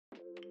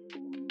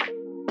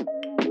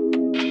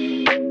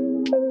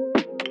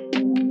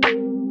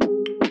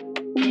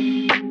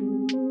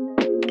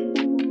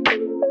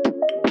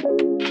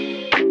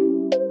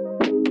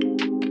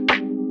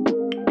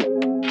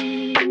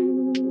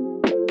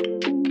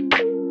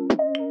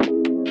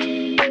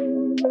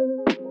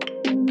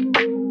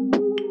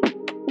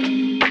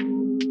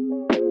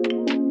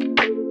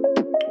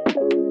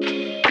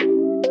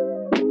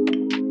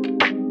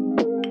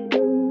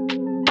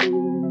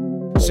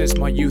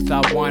youth,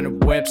 I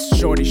wanted whips,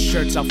 shorty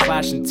shirts, out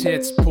flashing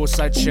tits,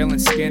 poolside chillin',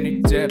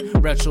 skinny dip,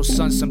 retro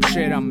sun, some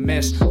shit I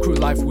miss. Crew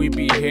life, we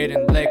be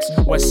hitting licks.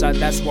 West side,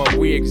 that's where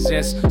we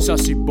exist.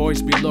 Sussy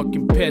boys be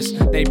looking pissed,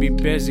 they be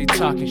busy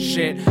talking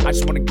shit. I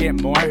just wanna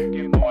get more.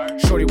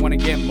 Shorty wanna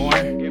get more.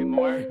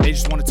 They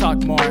just wanna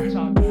talk more.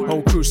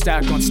 Whole crew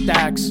stack on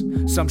stacks,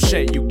 some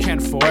shit you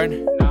can't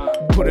afford.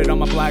 Put it on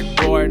my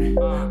blackboard.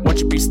 What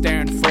you be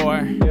staring for?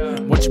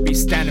 What you be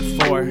standing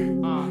for?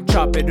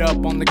 Chop it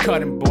up on the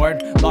cutting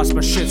board. Lost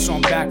my shit, so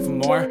I'm back for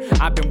more.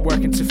 I've been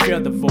working to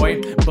fill the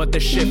void, but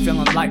this shit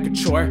feeling like a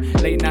chore.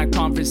 Late night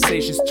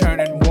conversations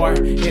turning war.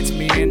 Hits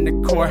me in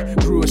the core.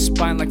 Grew a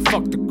spine like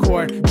fuck the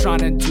core. Trying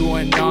to do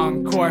an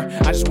encore.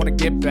 I just wanna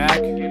get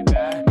back.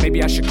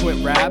 Maybe I should quit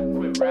rap.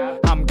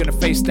 I'm gonna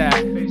face that.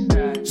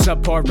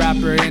 Subpar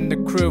rapper in the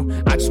crew.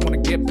 I just wanna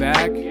get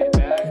back.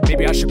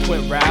 Maybe I should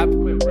quit rap.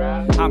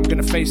 I'm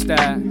gonna face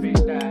that.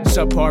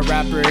 Subpar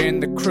rapper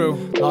in the crew.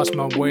 Lost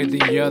my way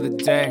the other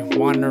day,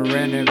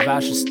 wondering if I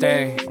should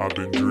stay. I've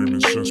been dreaming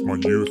since my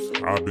youth.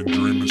 I've been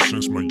dreaming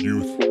since my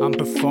youth. I'm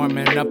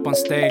performing up on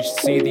stage,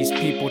 see these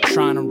people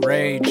trying to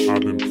rage.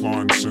 I've been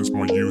plotting since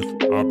my youth.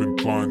 I've been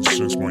plotting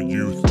since my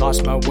youth.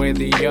 Lost my way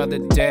the other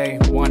day,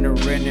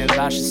 wondering if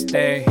I should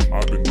stay.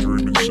 I've been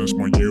dreaming since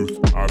my youth.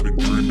 I've been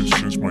dreaming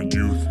since my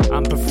youth.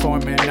 I'm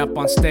performing up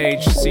on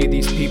stage, see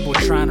these people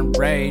trying to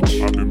rage.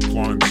 I've been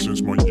plotting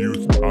since my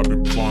youth. I've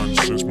been plotting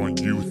since my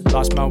youth.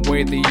 Lost my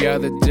way the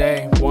other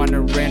day,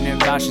 wondering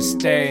if I should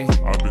stay.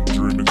 I've been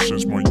dreaming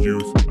since my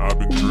youth. I've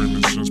been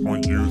dreaming since my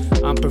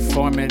youth. I'm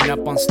performing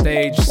up on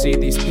stage, see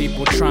these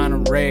people trying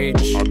to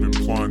rage. I've been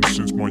plotting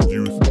since my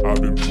youth.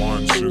 I've been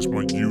plotting since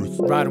my youth.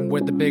 Riding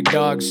with the big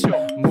dogs,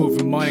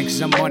 moving money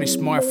cause I'm money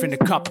smart. Finna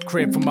cop a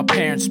crib for my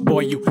parents,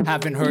 boy you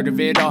haven't heard of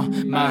it all.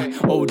 My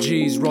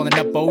OGs rolling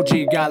up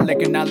OG, got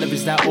liquor, now live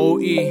is that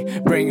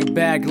OE. Bring it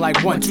back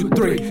like 1, 2,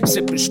 3,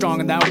 sipping strong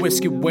on that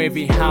whiskey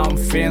wavy. How I'm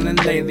feeling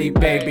lately,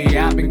 baby,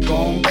 I've been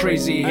going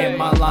crazy. Hit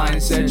my line,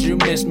 said you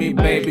miss me,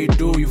 baby,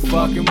 do you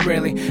fucking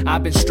really?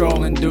 I've been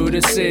strolling through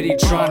the city,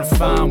 trying to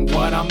find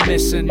what I'm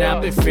missing.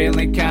 I've been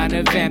feeling kind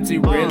of empty,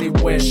 really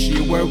wish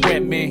you were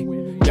with me.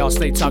 Y'all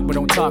stay talk but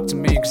don't talk to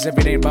me, cause if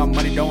it ain't about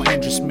money don't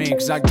interest me.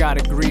 Cause I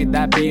gotta agree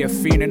that be a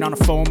fiend, and on a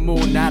full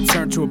moon I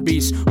turn to a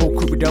beast. Whole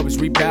creepy doubles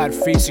reap bad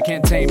feast. You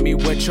can't tame me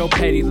with your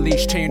petty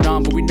leash. Chained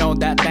on but we know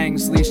that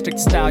thing's leash. Stick to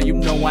style, you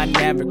know I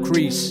never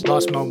crease.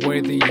 Lost my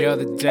way the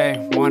other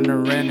day,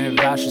 wondering if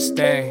I should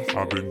stay.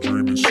 I've been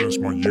dreaming since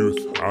my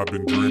youth. I've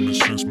been dreaming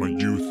since my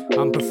youth.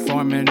 I'm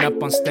performing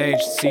up on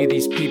stage, see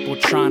these people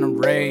trying to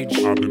rage.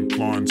 I've been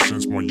plotting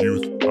since my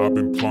youth. I've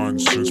been plotting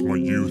since my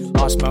youth.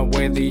 Lost my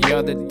way the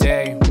other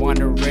day,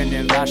 wondering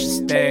if I should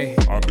stay.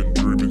 I've been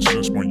dreaming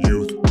since my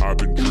youth. I've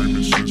been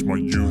dreaming since my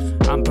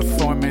youth. I'm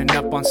performing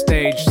up on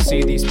stage,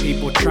 see these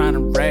people trying to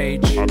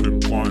rage. I've been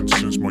plotting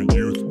since my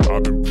youth.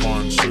 I've been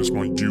plotting since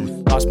my youth.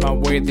 Lost my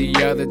way the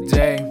other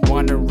day,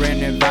 wondering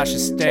if I should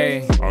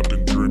stay. I've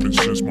been dreaming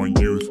since my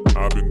youth.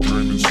 I've been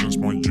dreaming since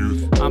my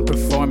youth. I'm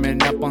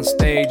performing up on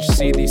stage,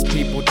 see these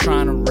people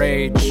trying to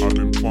rage. I've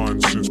been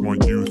plotting since my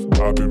youth.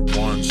 I've been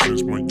plotting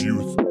since my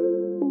youth.